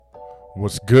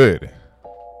What's good?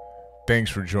 Thanks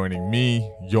for joining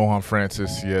me, Johan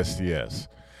Francis, CSDS.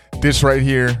 This right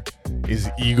here is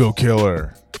Ego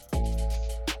Killer.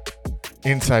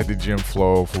 Inside the gym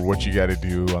flow for what you got to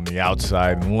do on the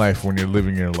outside in life when you're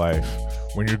living your life.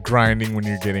 When you're grinding, when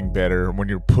you're getting better, when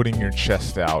you're putting your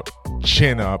chest out,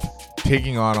 chin up,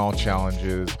 taking on all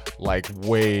challenges like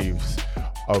waves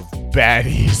of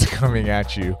baddies coming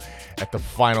at you at the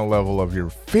final level of your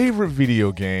favorite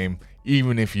video game,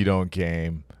 even if you don't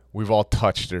game. We've all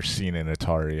touched or seen an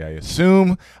Atari, I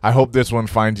assume. I hope this one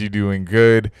finds you doing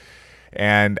good,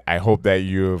 and I hope that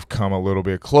you have come a little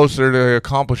bit closer to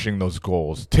accomplishing those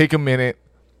goals. Take a minute,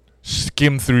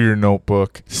 skim through your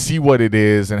notebook, see what it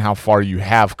is and how far you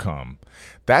have come.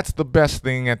 That's the best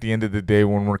thing at the end of the day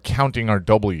when we're counting our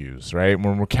W's, right?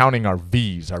 When we're counting our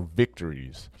V's, our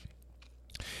victories.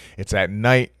 It's at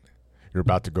night, you're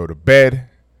about to go to bed,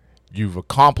 you've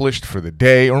accomplished for the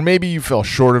day, or maybe you fell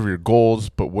short of your goals,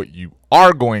 but what you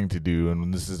are going to do,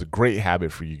 and this is a great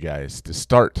habit for you guys to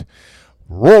start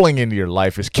rolling into your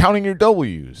life, is counting your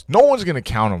W's. No one's going to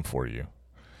count them for you.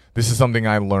 This is something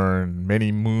I learned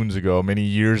many moons ago, many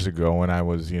years ago when I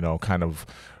was, kind of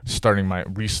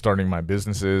restarting my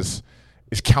businesses,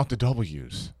 is count the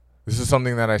W's. This is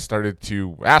something that I started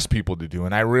to ask people to do,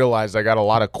 and I realized I got a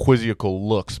lot of quizzical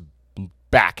looks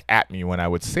back at me when I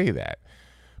would say that.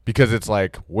 Because it's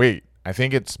like, wait, I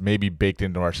think it's maybe baked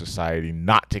into our society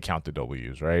not to count the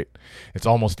W's, right? It's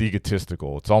almost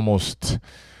egotistical. It's almost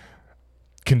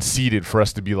conceited for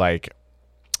us to be like,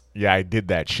 yeah, I did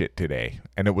that shit today,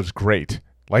 and it was great.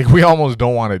 Like, we almost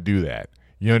don't want to do that.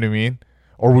 You know what I mean?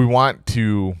 Or we want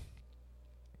to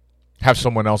have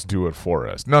someone else do it for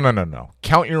us. No.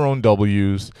 Count your own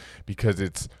W's because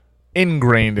it's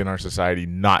ingrained in our society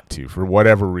not to, for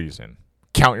whatever reason.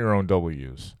 Count your own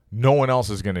W's. No one else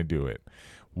is going to do it.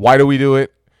 Why do we do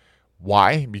it?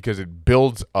 Why? Because it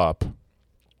builds up.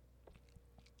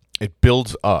 It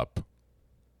builds up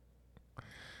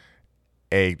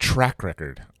a track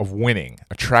record of winning,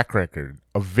 a track record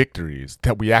of victories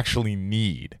that we actually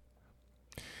need.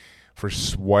 For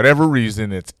whatever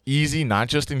reason, it's easy, not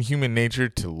just in human nature,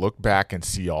 to look back and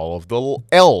see all of the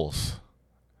L's.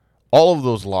 All of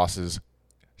those losses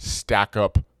stack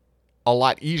up a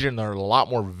lot easier and they're a lot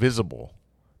more visible.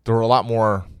 They're a lot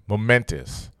more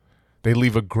momentous. They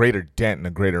leave a greater dent and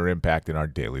a greater impact in our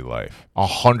daily life.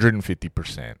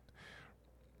 150%.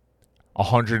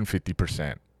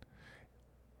 150%.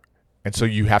 And so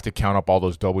you have to count up all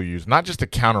those W's, not just to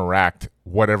counteract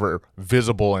whatever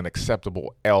visible and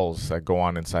acceptable L's that go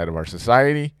on inside of our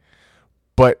society,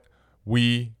 but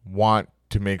we want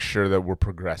to make sure that we're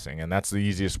progressing. And that's the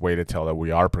easiest way to tell that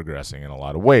we are progressing in a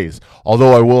lot of ways.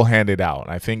 Although I will hand it out.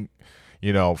 I think,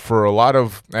 for a lot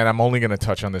of, and I'm only going to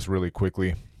touch on this really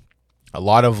quickly, a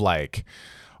lot of like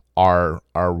our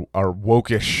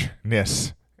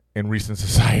wokishness in recent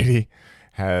society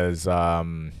has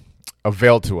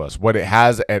availed to us. What it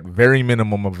has at very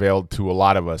minimum availed to a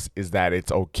lot of us is that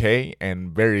it's okay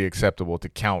and very acceptable to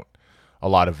count a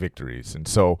lot of victories. And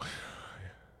so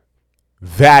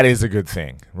that is a good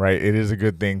thing, right? It is a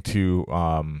good thing to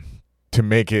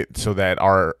make it so that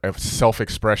our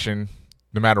self-expression,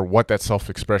 no matter what that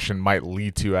self-expression might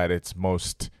lead to at its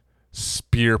most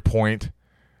spear point,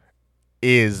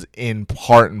 is in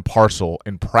part and parcel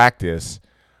in practice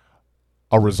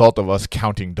a result of us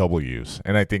counting W's.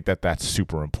 And I think that that's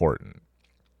super important,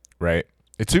 right?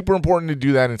 It's super important to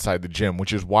do that inside the gym,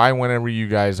 which is why whenever you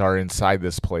guys are inside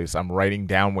this place, I'm writing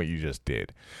down what you just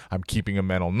did. I'm keeping a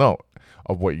mental note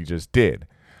of what you just did,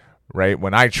 right?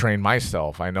 When I train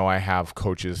myself, I know I have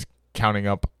coaches counting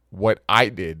up what I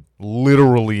did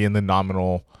literally in the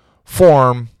nominal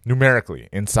form, numerically,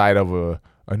 inside of a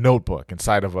notebook,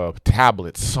 inside of a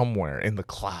tablet somewhere in the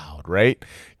cloud, right?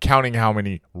 Counting how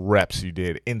many reps you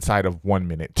did inside of 1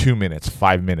 minute, 2 minutes,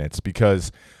 5 minutes,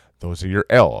 because those are your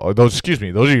those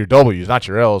are your W's, not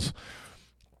your L's.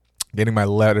 Getting my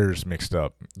letters mixed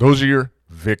up. Those are your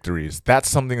victories. That's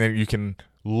something that you can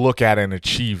look at and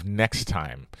achieve next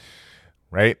time,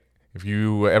 right? If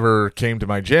you ever came to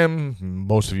my gym,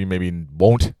 most of you maybe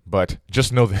won't, but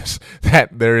just know this,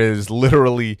 that there is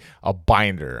literally a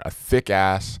binder, a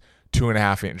thick-ass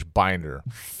 2.5-inch binder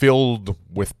filled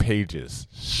with pages,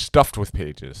 stuffed with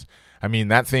pages. I mean,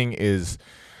 that thing is,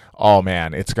 oh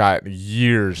man, it's got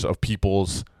years of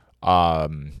people's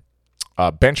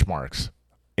benchmarks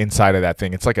inside of that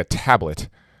thing. It's like a tablet.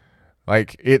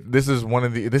 This is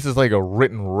like a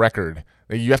written record.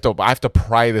 I have to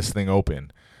pry this thing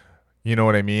open. You know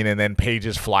what I mean? And then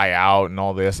pages fly out and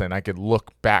all this, and I could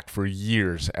look back for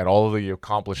years at all of the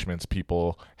accomplishments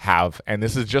people have. And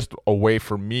this is just a way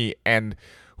for me and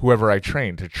whoever I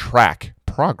train to track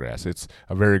progress. It's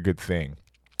a very good thing.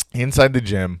 Inside the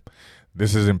gym,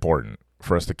 this is important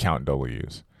for us to count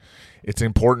W's. It's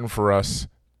important for us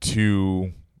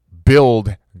to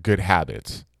build good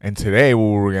habits. And today, what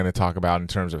we're going to talk about in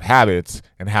terms of habits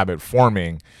and habit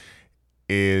forming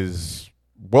is,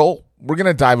 well, we're going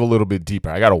to dive a little bit deeper.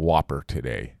 I got a Whopper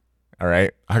today. All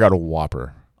right? I got a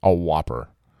Whopper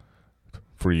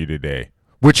for you today.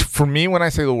 Which, for me, when I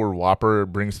say the word Whopper, it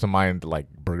brings to mind like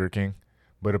Burger King.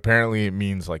 But apparently it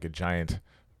means like a giant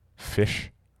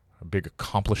fish, a big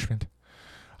accomplishment.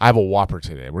 I have a Whopper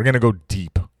today. We're going to go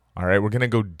deep. All right? We're going to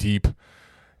go deep.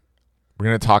 We're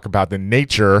going to talk about the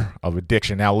nature of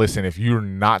addiction. Now, listen, if you're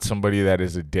not somebody that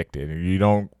is addicted, and you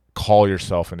don't call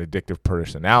yourself an addictive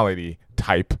personality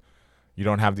type, you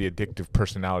don't have the addictive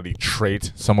personality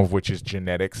trait, some of which is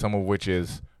genetic, some of which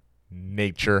is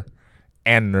nature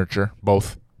and nurture,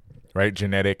 both, right?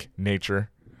 Genetic, nature.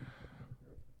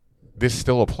 This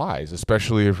still applies,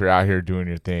 especially if you're out here doing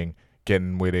your thing,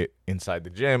 getting with it inside the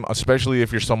gym, especially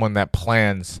if you're someone that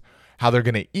plans how they're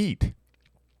going to eat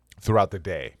throughout the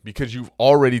day, because you've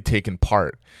already taken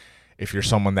part. If you're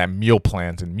someone that meal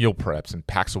plans and meal preps and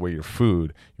packs away your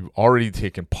food, you've already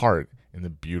taken part in the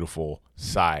beautiful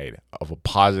side of a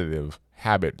positive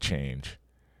habit change,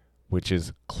 which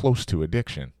is close to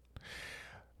addiction.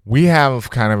 We have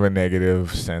kind of a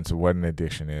negative sense of what an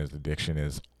addiction is. Addiction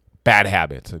is bad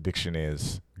habits. Addiction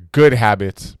is good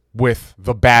habits with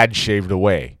the bad shaved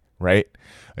away, right?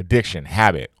 Addiction,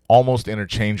 habit, almost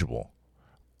interchangeable.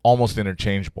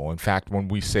 In fact, when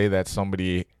we say that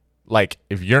somebody, like,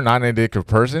 if you're not an addictive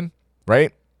person,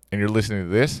 right, and you're listening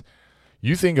to this,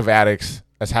 you think of addicts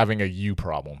as having a you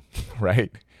problem,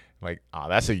 right? Like,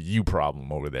 that's a you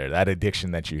problem over there, that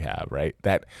addiction that you have, right?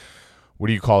 That, what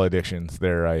do you call addictions?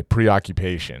 They're a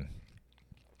preoccupation.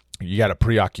 You got a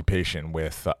preoccupation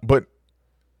with, but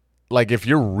like if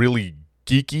you're really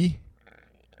geeky,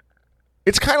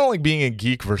 it's kind of like being a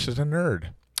geek versus a nerd,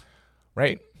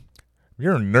 right? If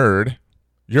you're a nerd,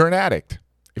 you're an addict.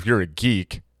 If you're a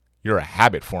geek, you're a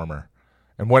habit former.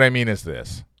 And what I mean is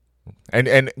this,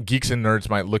 and geeks and nerds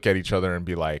might look at each other and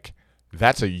be like,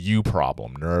 that's a you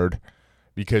problem, nerd,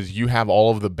 because you have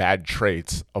all of the bad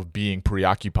traits of being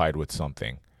preoccupied with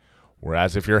something.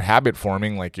 Whereas if you're habit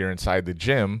forming, like you're inside the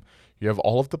gym, you have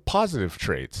all of the positive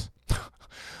traits.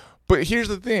 But here's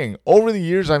the thing. Over the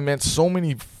years, I've met so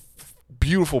many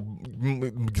beautiful,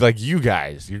 like you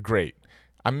guys, you're great.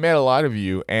 I met a lot of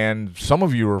you, and some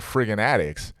of you are friggin'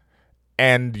 addicts,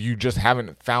 and you just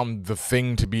haven't found the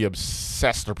thing to be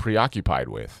obsessed or preoccupied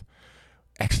with,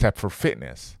 except for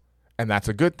fitness. And that's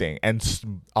a good thing. And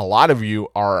a lot of you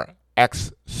are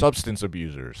ex-substance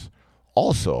abusers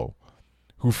also,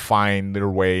 who find their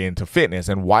way into fitness.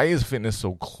 And why is fitness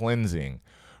so cleansing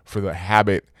for the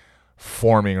habit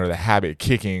forming or the habit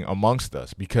kicking amongst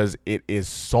us? Because it is,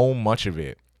 so much of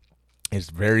it is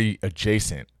very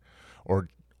adjacent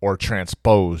or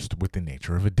transposed with the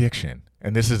nature of addiction.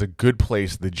 And this is a good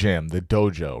place, the gym, the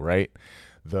dojo, right?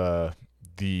 The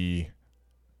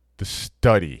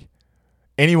study,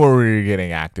 anywhere where you're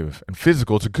getting active and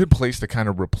physical, it's a good place to kind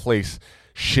of replace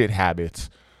shit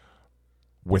habits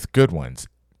with good ones,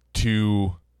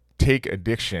 to take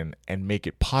addiction and make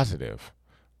it positive,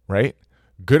 right?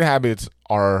 Good habits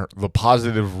are the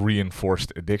positive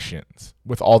reinforced addictions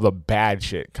with all the bad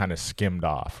shit kind of skimmed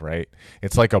off, right?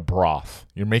 It's like a broth.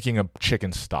 You're making a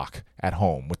chicken stock at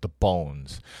home with the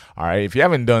bones, all right? If you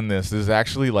haven't done this, this is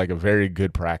actually like a very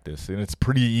good practice, and it's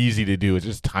pretty easy to do. It's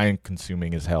just time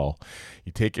consuming as hell.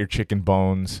 You take your chicken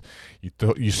bones,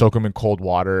 you soak them in cold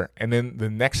water, and then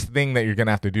the next thing that you're going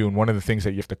to have to do, and one of the things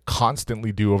that you have to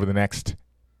constantly do over the next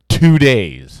 2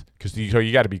 days, because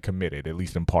you got to be committed, at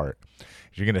least in part,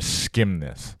 you're going to skim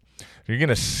this. You're going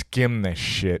to skim this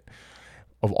shit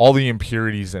of all the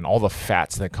impurities and all the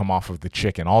fats that come off of the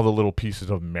chicken, all the little pieces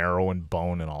of marrow and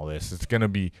bone and all this. It's going to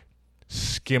be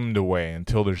skimmed away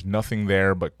until there's nothing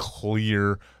there but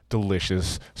clear,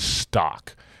 delicious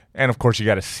stock. And, of course, you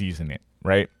got to season it,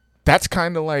 right? That's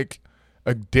kind of like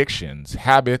addictions.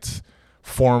 Habits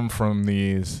form from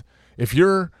these. If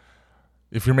you're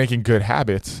making good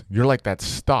habits, you're like that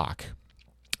stock,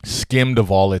 skimmed of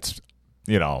all its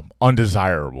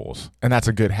undesirables. And that's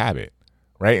a good habit,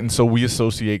 right? And so we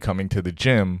associate coming to the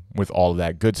gym with all of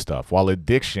that good stuff, while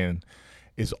addiction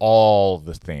is all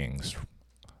the things.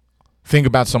 Think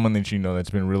about someone that you know that's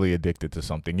been really addicted to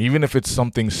something, even if it's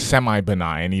something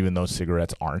semi-benign, even though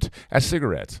cigarettes aren't as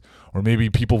cigarettes. Or maybe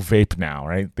people vape now,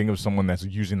 right? Think of someone that's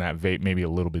using that vape maybe a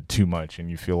little bit too much and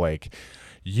you feel like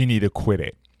you need to quit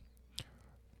it.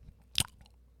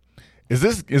 Is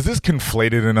this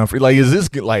conflated enough? Like, is this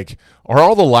like, are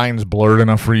all the lines blurred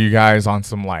enough for you guys on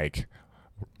some like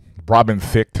Robin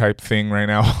Thicke type thing right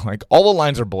now? Like, all the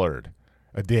lines are blurred.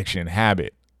 Addiction,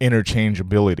 habit,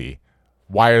 interchangeability.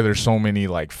 Why are there so many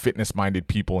like fitness-minded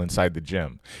people inside the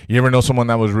gym? You ever know someone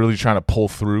that was really trying to pull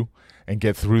through and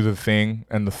get through the thing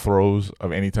and the throes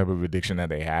of any type of addiction that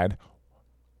they had?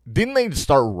 Didn't they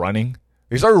start running?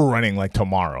 They started running like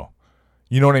tomorrow.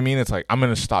 You know what I mean? It's like, I'm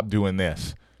going to stop doing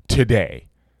this today.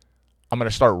 I'm going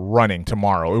to start running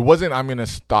tomorrow. It wasn't, I'm going to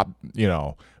stop,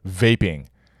 vaping.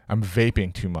 I'm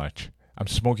vaping too much. I'm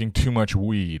smoking too much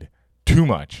weed. Too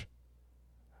much.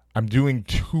 I'm doing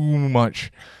too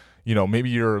much. Maybe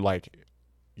you're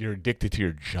addicted to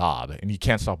your job and you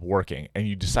can't stop working and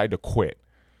you decide to quit.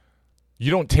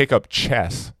 You don't take up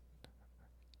chess,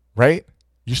 right?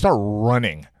 You start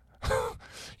running.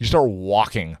 You start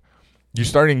walking. You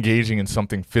start engaging in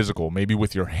something physical, maybe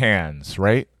with your hands,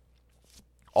 right?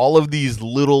 All of these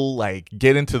little,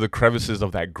 get into the crevices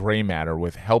of that gray matter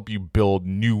with help you build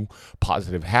new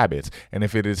positive habits. And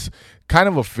if it is kind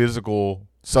of a physical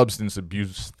substance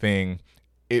abuse thing,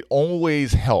 it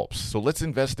always helps. So let's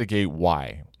investigate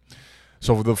why.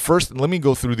 So let me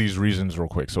go through these reasons real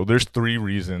quick. So there's 3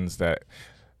 reasons that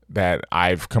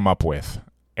I've come up with.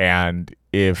 And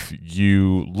if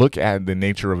you look at the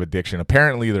nature of addiction,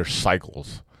 apparently there's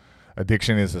cycles.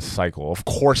 Addiction is a cycle. Of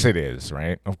course it is,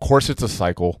 right? Of course it's a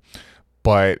cycle,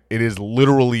 but it is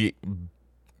literally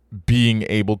being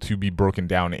able to be broken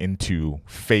down into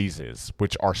phases,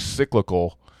 which are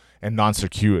cyclical and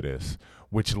non-circuitous,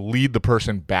 which lead the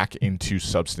person back into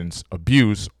substance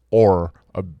abuse or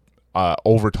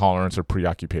over-tolerance or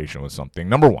preoccupation with something.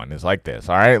 Number 1 is like this.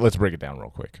 All right, let's break it down real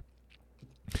quick.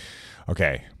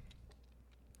 Okay.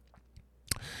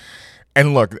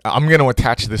 And look, I'm going to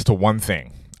attach this to one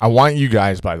thing. I want you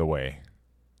guys, by the way,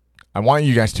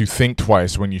 to think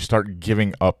twice when you start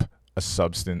giving up a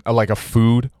substance, like a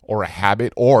food or a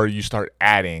habit, or you start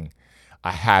adding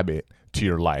a habit to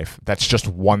your life. That's just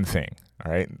one thing.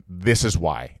 All right. This is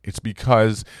why. It's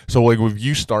because, if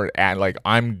you start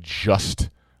I'm just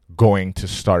going to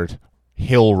start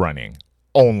hill running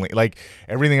only,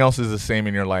 everything else is the same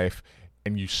in your life,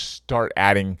 and you start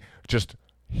adding just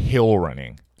hill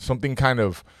running, something kind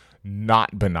of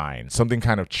not benign, something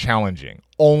kind of challenging.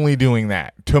 Only doing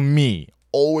that, to me,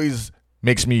 always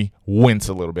makes me wince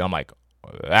a little bit. I'm like,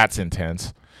 that's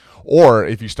intense. Or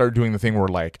if you start doing the thing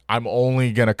where I'm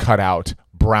only going to cut out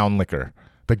brown liquor,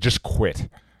 just quit.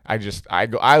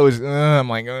 I'm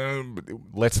like,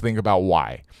 let's think about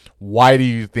why. Why do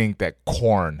you think that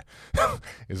corn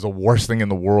is the worst thing in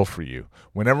the world for you?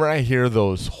 Whenever I hear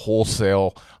those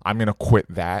wholesale, I'm going to quit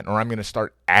that, or I'm going to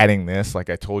start adding this. Like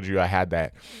I told you, I had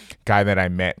that guy that I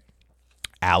met,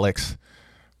 Alex,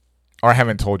 or I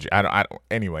haven't told you.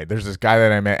 Anyway, there's this guy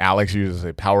that I met, Alex. He was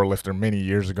a power lifter many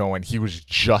years ago, and he was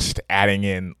just adding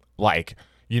in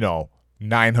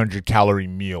 900 calorie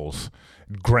meals,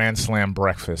 Grand Slam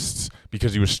breakfasts,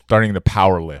 because he was starting to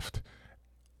power lift.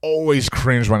 Always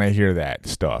cringe when I hear that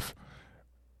stuff.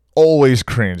 Always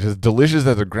cringe. As delicious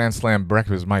as a Grand Slam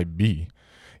breakfast might be,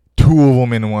 2 of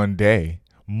them in one day,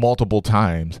 multiple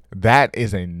times, that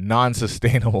is a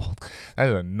non-sustainable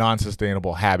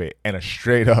habit and a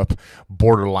straight up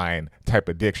borderline type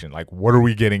addiction. What are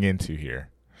we getting into here?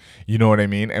 You know what I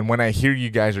mean? And when I hear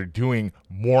you guys are doing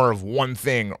more of one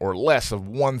thing or less of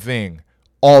one thing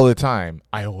all the time,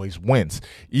 I always wince.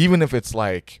 Even if it's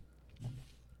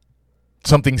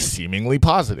something seemingly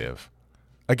positive.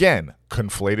 Again,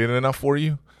 conflated enough for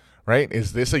you, right?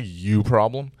 Is this a you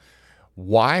problem?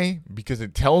 Why? Because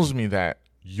it tells me that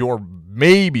you're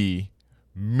maybe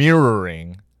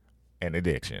mirroring an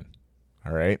addiction.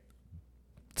 All right?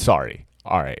 Sorry.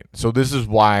 All right. So this is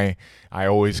why I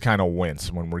always kind of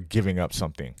wince when we're giving up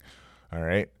something. All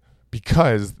right?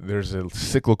 Because there's a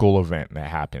cyclical event that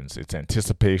happens. It's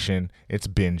anticipation, it's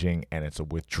binging, and it's a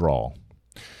withdrawal.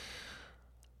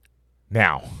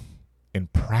 Now, in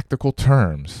practical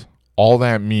terms, all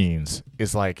that means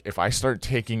is if I start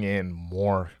taking in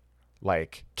more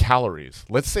calories,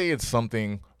 let's say it's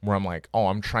something where I'm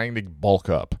I'm trying to bulk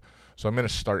up, so I'm going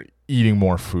to start eating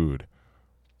more food.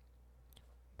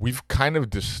 We've kind of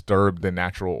disturbed the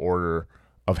natural order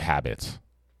of habits,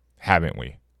 haven't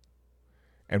we?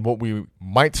 And what we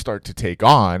might start to take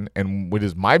on, and what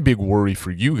is my big worry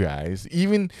for you guys,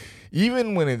 even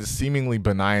when it's seemingly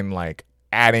benign,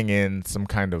 adding in some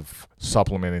kind of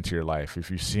supplement into your life. If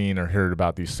you've seen or heard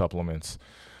about these supplements,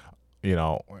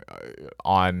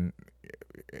 on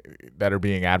that are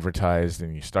being advertised,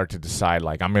 and you start to decide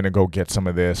I'm going to go get some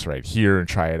of this right here and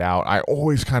try it out. I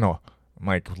always kind of I'm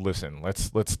like, listen,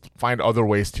 let's find other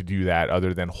ways to do that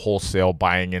other than wholesale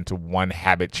buying into one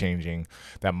habit changing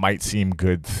that might seem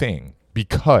good thing.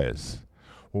 Because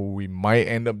what we might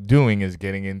end up doing is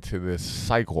getting into this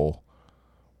cycle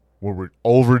where we're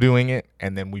overdoing it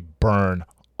and then we burn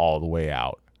all the way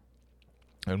out.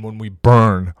 And when we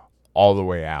burn all the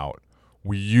way out,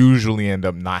 we usually end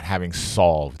up not having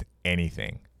solved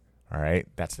anything. All right?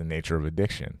 That's the nature of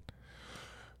addiction.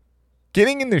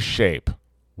 Getting into shape.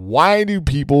 Why do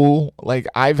people, like,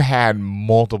 I've had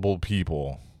multiple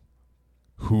people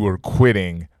who are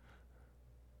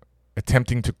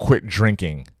attempting to quit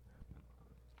drinking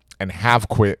and have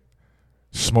quit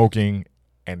smoking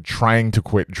and trying to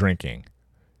quit drinking.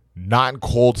 Not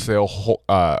wholesale,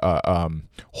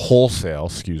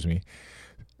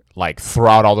 like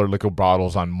throw out all their liquor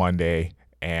bottles on Monday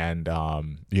and,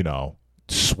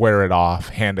 swear it off,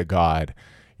 hand to God,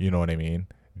 you know what I mean?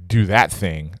 Do that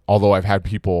thing. Although I've had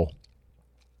people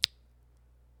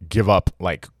give up,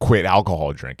 like quit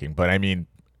alcohol drinking, but I mean,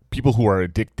 people who are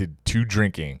addicted to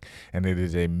drinking and it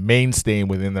is a mainstay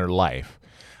within their life.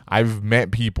 I've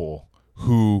met people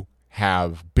who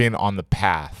have been on the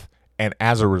path and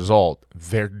as a result,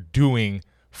 they're doing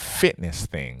fitness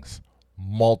things,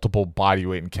 multiple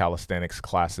bodyweight and calisthenics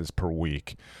classes per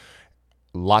week,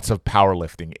 lots of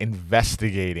powerlifting,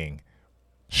 investigating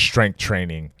strength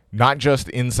training, not just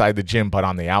inside the gym, but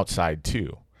on the outside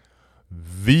too.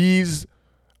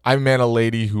 I met a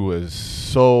lady who was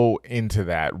so into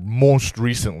that most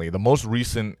recently. The most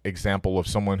recent example of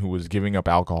someone who was giving up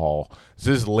alcohol is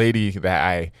this lady that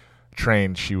I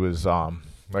trained. She was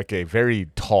like a very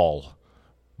tall,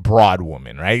 broad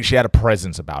woman, right? She had a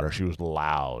presence about her. She was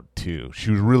loud too.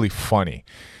 She was really funny,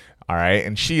 all right?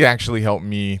 And she actually helped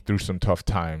me through some tough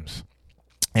times.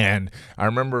 And I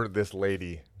remember this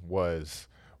lady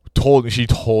she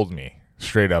told me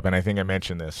straight up, and I think I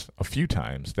mentioned this a few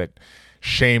times, that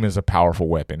shame is a powerful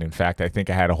weapon. In fact, I think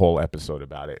I had a whole episode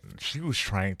about it. And she was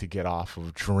trying to get off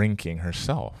of drinking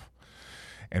herself.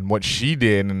 And what she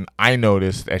did, and I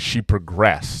noticed as she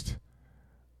progressed,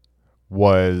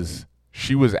 was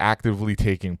she was actively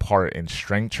taking part in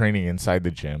strength training inside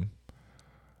the gym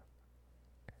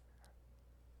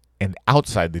and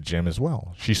outside the gym as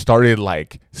well. She started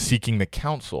like seeking the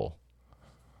counsel,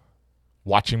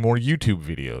 watching more YouTube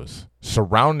videos,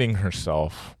 surrounding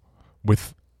herself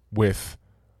with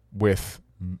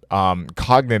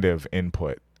cognitive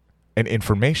input and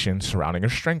information surrounding her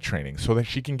strength training so that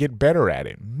she can get better at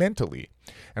it mentally.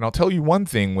 And I'll tell you one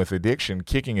thing with addiction,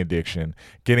 kicking addiction,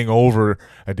 getting over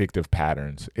addictive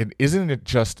patterns, it isn't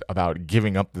just about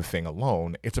giving up the thing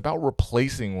alone. It's about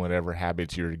replacing whatever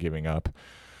habits you're giving up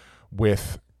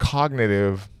with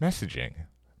cognitive messaging,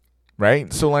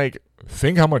 right? So like,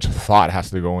 think how much thought has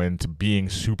to go into being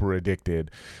super addicted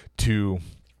to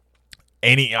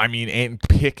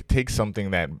take something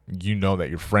that you know that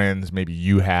your friends, maybe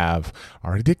you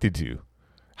are addicted to.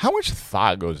 How much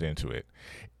thought goes into it?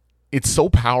 It's so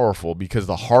powerful because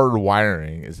the hard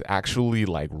wiring is actually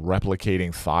like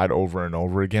replicating thought over and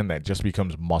over again that just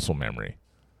becomes muscle memory.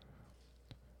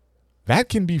 That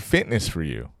can be fitness for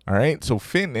you, all right? So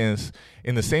fitness,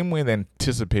 in the same way that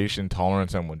anticipation,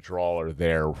 tolerance, and withdrawal are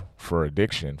there for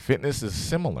addiction, fitness is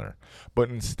similar. But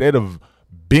instead of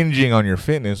binging on your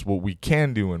fitness, what we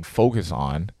can do and focus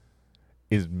on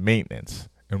is maintenance.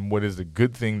 And what is a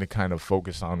good thing to kind of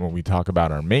focus on when we talk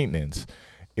about our maintenance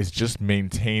is just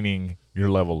maintaining your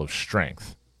level of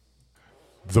strength.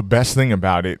 The best thing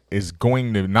about it is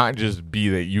going to not just be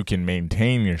that you can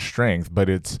maintain your strength, but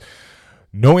it's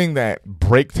knowing that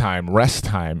break time, rest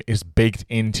time is baked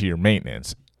into your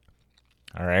maintenance.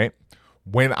 All right?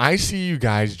 When I see you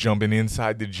guys jumping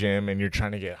inside the gym and you're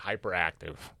trying to get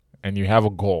hyperactive and you have a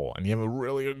goal and you have a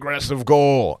really aggressive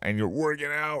goal and you're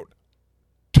working out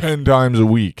 10 times a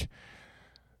week,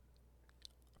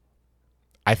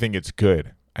 I think it's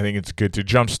good. I think it's good to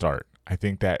jumpstart. I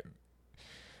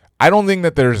don't think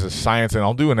that there's a science, and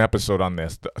I'll do an episode on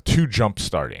this, to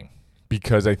jumpstarting,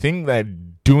 because I think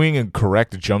that doing a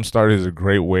correct jumpstart is a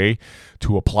great way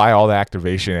to apply all the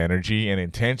activation energy and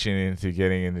intention into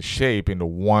getting into shape into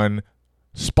one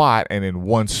spot, and in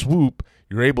one swoop,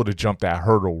 you're able to jump that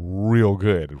hurdle real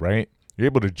good, right? You're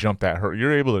able to jump that hurdle.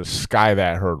 You're able to sky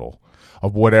that hurdle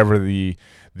of whatever the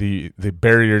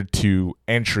barrier to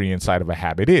entry inside of a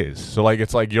habit is. So like,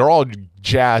 it's like you're all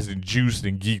jazzed and juiced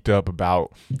and geeked up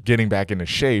about getting back into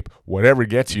shape, whatever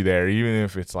gets you there, even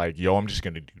if it's like, yo, I'm just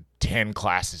going to do 10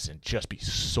 classes and just be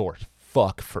sore as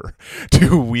fuck for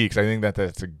 2 weeks. I think that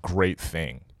that's a great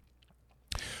thing.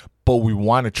 But we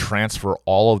want to transfer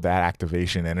all of that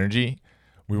activation energy.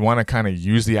 We want to kind of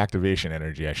use the activation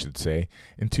energy, I should say,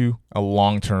 into a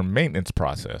long-term maintenance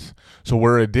process. So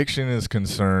where addiction is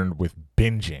concerned with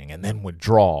binging and then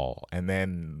withdrawal and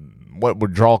then what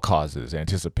withdrawal causes,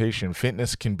 anticipation,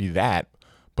 fitness can be that.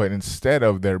 But instead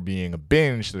of there being a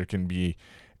binge, there can be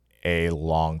a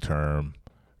long-term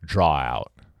draw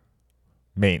out,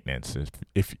 maintenance,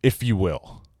 if you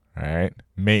will. All right,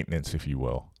 maintenance, if you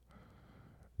will.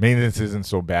 Maintenance isn't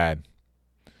so bad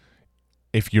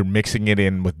if you're mixing it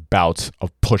in with bouts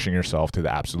of pushing yourself to the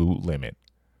absolute limit.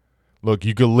 Look,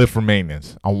 you could live for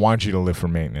maintenance. I want you to live for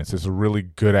maintenance. It's a really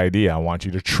good idea. I want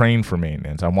you to train for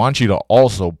maintenance. I want you to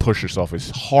also push yourself as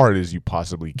hard as you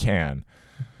possibly can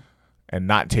and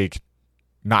not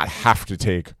have to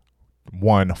take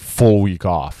 1 full week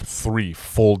off, 3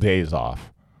 full days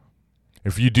off.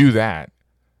 If you do that,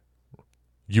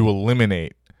 you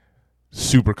eliminate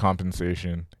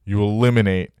supercompensation. You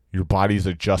eliminate your body's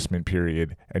adjustment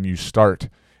period, and you start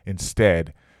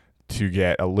instead to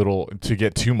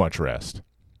get too much rest.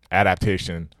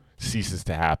 Adaptation ceases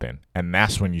to happen, and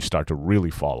that's when you start to really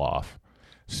fall off.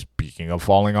 Speaking of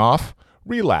falling off,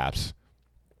 relapse.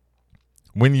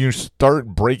 When you start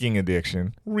breaking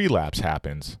addiction, relapse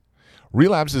happens.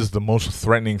 Relapse is the most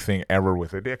threatening thing ever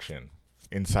with addiction.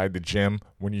 Inside the gym,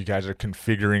 when you guys are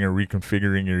configuring or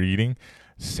reconfiguring your eating,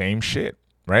 same shit,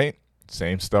 right?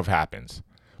 Same stuff happens.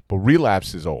 But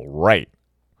relapse is all right.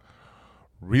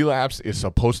 Relapse is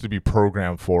supposed to be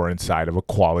programmed for inside of a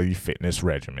quality fitness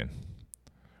regimen.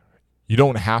 You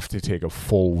don't have to take a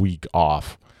full week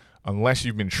off unless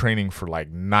you've been training for like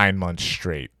 9 months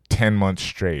straight, 10 months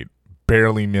straight,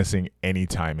 barely missing any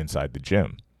time inside the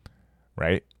gym,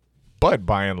 right? But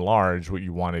by and large, what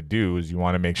you want to do is you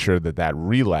want to make sure that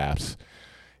relapse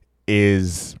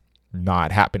is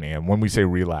not happening. And when we say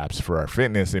relapse for our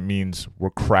fitness, it means we're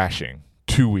crashing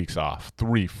 2 weeks off,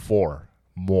 3, 4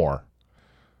 more.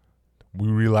 We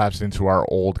relapse into our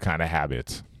old kind of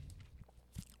habits.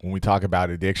 When we talk about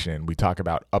addiction, we talk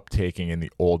about uptaking in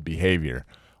the old behavior,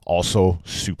 also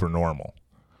super normal.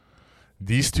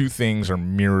 These two things are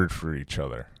mirrored to each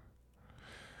other.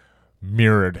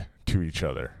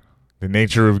 The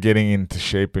nature of getting into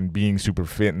shape and being super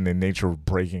fit and the nature of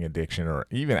breaking addiction or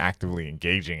even actively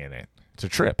engaging in it. It's a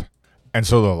trip. And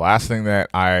so the last thing that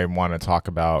I want to talk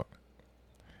about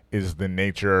is the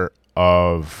nature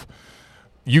of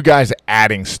you guys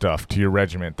adding stuff to your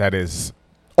regiment that is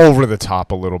over the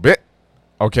top a little bit.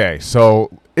 Okay, so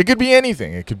it could be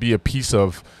anything. It could be a piece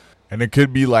of, and it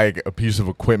could be like a piece of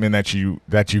equipment that you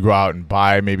go out and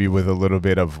buy, maybe with a little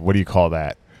bit of, what do you call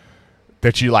that?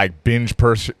 That you like binge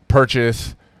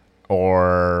purchase,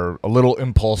 or a little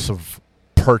impulsive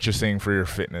purchasing for your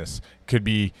fitness. Could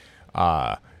be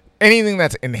anything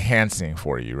that's enhancing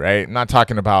for you, right? I'm not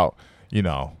talking about,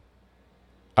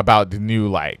 about the new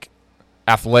like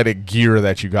athletic gear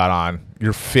that you got on.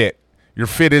 Your fit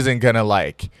isn't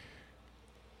gonna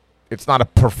it's not a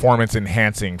performance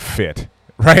enhancing fit,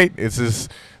 right? This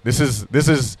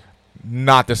is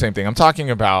not the same thing. I'm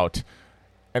talking about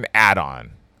an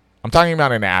add-on. I'm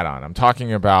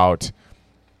talking about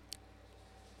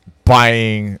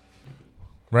buying,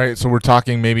 right? So we're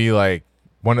talking maybe like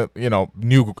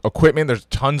new equipment. There's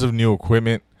tons of new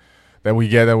equipment that we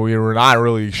get that we were not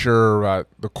really sure about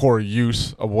the core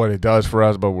use of what it does for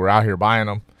us, but we're out here buying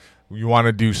them. You want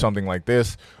to do something like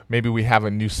this. Maybe we have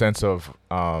a new sense of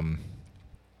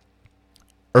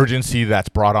urgency that's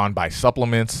brought on by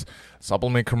supplement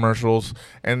commercials,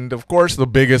 and of course the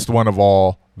biggest one of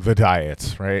all, the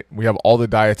diets, right? We have all the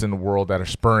diets in the world that are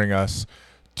spurring us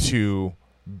to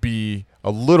be a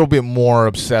little bit more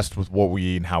obsessed with what we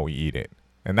eat and how we eat it.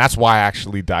 And that's why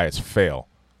actually diets fail.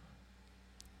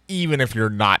 Even if you're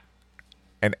not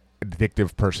an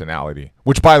addictive personality,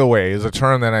 which by the way is a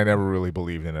term that I never really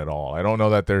believed in at all. I don't know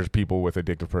that there's people with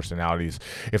addictive personalities.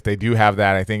 If they do have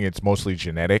that, I think it's mostly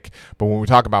genetic. But when we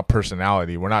talk about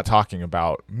personality, we're not talking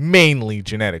about mainly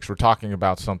genetics. We're talking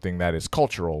about something that is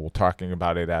cultural. We're talking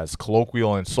about it as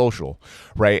colloquial and social,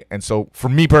 right? And so for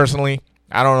me personally,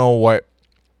 I don't know what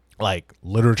like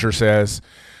literature says,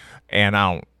 and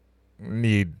I don't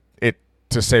need it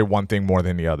to say one thing more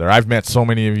than the other. I've met so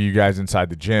many of you guys inside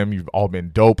the gym. You've all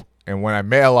been dope. And when I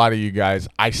met a lot of you guys,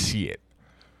 I see it.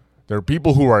 There are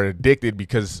people who are addicted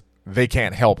because they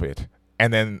can't help it.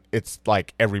 And then it's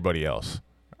like everybody else.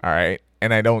 All right.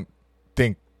 And I don't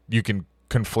think you can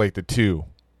conflate the two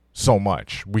so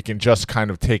much. We can just kind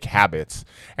of take habits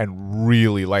and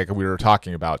really, like we were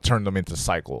talking about, turn them into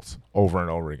cycles over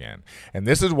and over again. And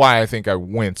this is why I think I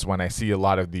wince when I see a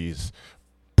lot of these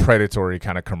predatory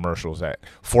kind of commercials that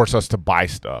force us to buy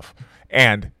stuff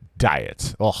and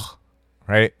diets. Ugh,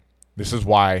 right? This is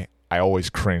why I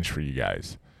always cringe for you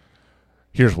guys.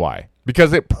 Here's why.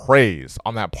 Because it preys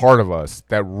on that part of us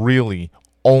that really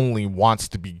only wants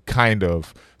to be kind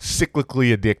of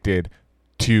cyclically addicted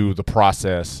to the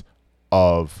process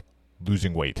of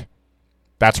losing weight.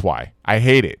 That's why. I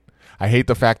hate it. I hate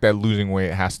the fact that losing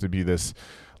weight has to be this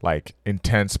like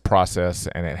intense process,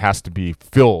 and it has to be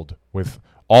filled with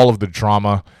all of the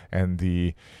drama and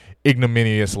the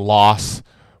ignominious loss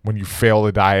when you fail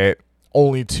the diet,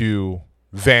 only to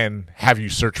then have you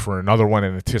search for another one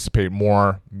and anticipate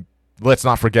more. Let's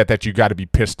not forget that you got to be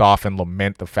pissed off and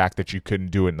lament the fact that you couldn't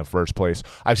do it in the first place.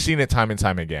 I've seen it time and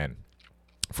time again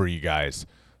for you guys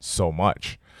so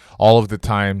much. All of the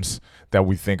times that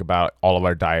we think about all of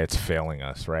our diets failing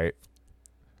us, right?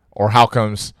 Or how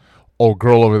comes old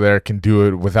girl over there can do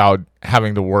it without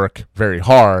having to work very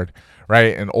hard,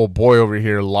 right? And old boy over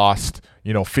here lost,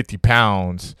 50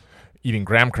 pounds eating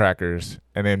graham crackers.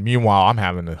 And then meanwhile, I'm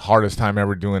having the hardest time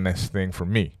ever doing this thing for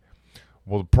me.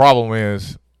 Well, the problem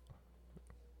is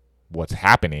what's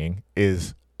happening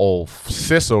is old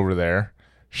sis over there,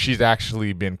 she's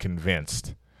actually been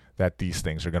convinced that these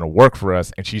things are going to work for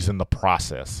us. And she's in the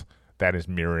process that is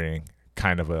mirroring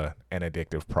kind of an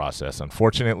addictive process,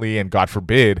 unfortunately, and God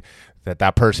forbid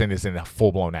that person is in a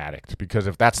full-blown addict, because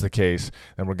if that's the case,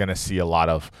 then we're going to see a lot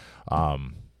of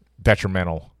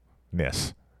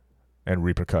detrimentalness and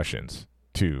repercussions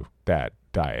to that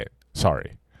diet.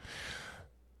 Sorry.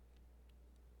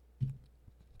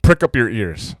 Prick up your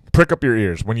ears. Prick up your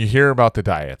ears when you hear about the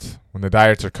diets, when the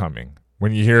diets are coming,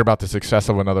 when you hear about the success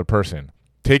of another person.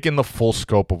 Take in the full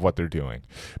scope of what they're doing,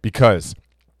 because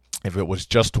if it was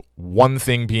just one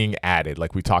thing being added,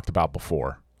 like we talked about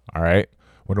before, all right,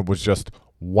 when it was just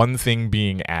one thing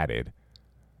being added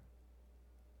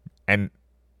and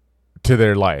to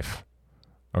their life,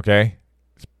 okay,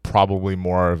 it's probably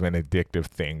more of an addictive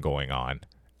thing going on,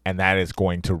 and that is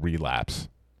going to relapse.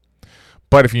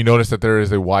 But if you notice that there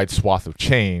is a wide swath of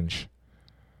change,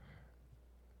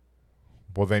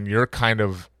 well, then you're kind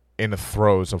of in the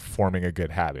throes of forming a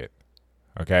good habit,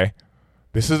 okay?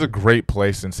 This is a great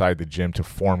place inside the gym to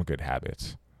form good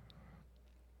habits,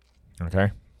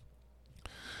 okay?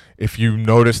 If you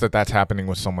notice that that's happening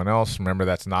with someone else, remember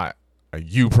that's not a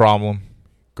you problem.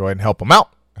 Go ahead and help them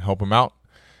out. Help them out.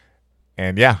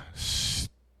 And yeah,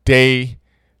 stay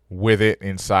with it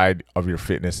inside of your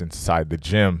fitness, inside the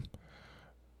gym,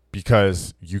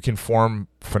 because you can form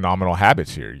phenomenal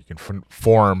habits here. You can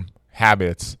form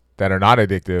habits that are not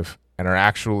addictive and are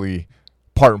actually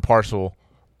part and parcel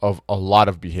of a lot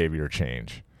of behavior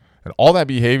change. And all that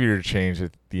behavior change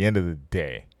at the end of the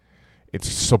day, it's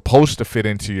supposed to fit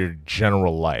into your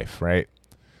general life, right?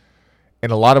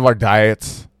 And a lot of our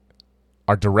diets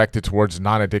are directed towards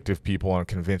non-addictive people and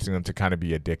convincing them to kind of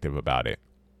be addictive about it.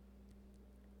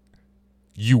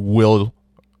 You will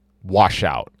wash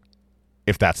out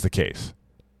if that's the case,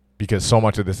 because so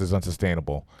much of this is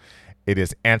unsustainable. It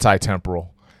is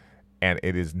anti-temporal, and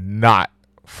it is not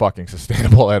fucking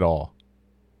sustainable at all,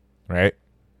 right?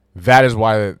 That is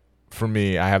why, for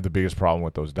me, I have the biggest problem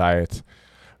with those diets.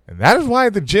 And that is why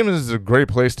the gym is a great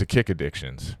place to kick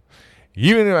addictions.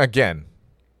 Even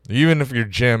if your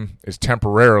gym is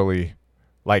temporarily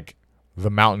like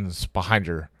the mountains behind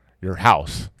your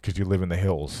house, because you live in the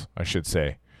hills, I should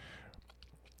say.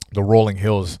 The rolling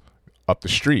hills up the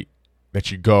street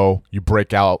that you go, you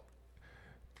break out,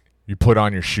 you put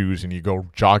on your shoes and you go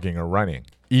jogging or running.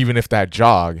 Even if that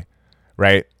jog,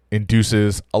 right,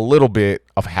 induces a little bit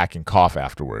of hacking cough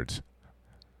afterwards.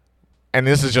 And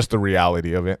this is just the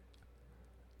reality of it.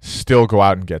 Still go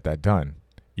out and get that done.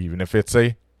 Even if it's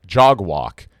a jog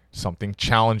walk, something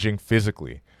challenging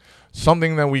physically,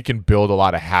 something that we can build a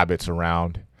lot of habits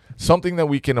around, something that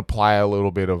we can apply a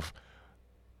little bit of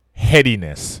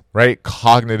headiness, right?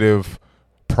 Cognitive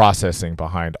processing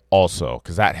behind also,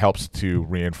 because that helps to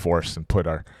reinforce and put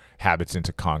our habits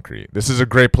into concrete. This is a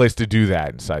great place to do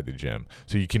that inside the gym.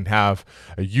 So you can have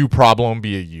a you problem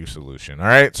be a you solution. All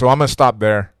right. So I'm going to stop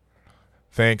there.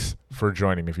 Thanks for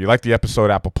joining me. If you like the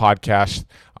episode, Apple Podcast,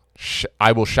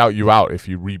 I will shout you out if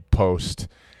you repost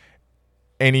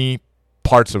any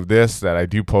parts of this that I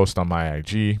do post on my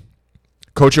IG.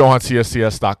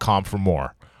 CoachJohanCSCS.com for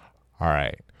more. All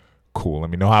right. Cool. Let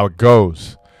me know how it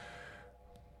goes.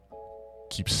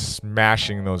 Keep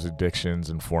smashing those addictions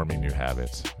and forming new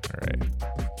habits. All right.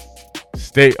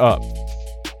 Stay up.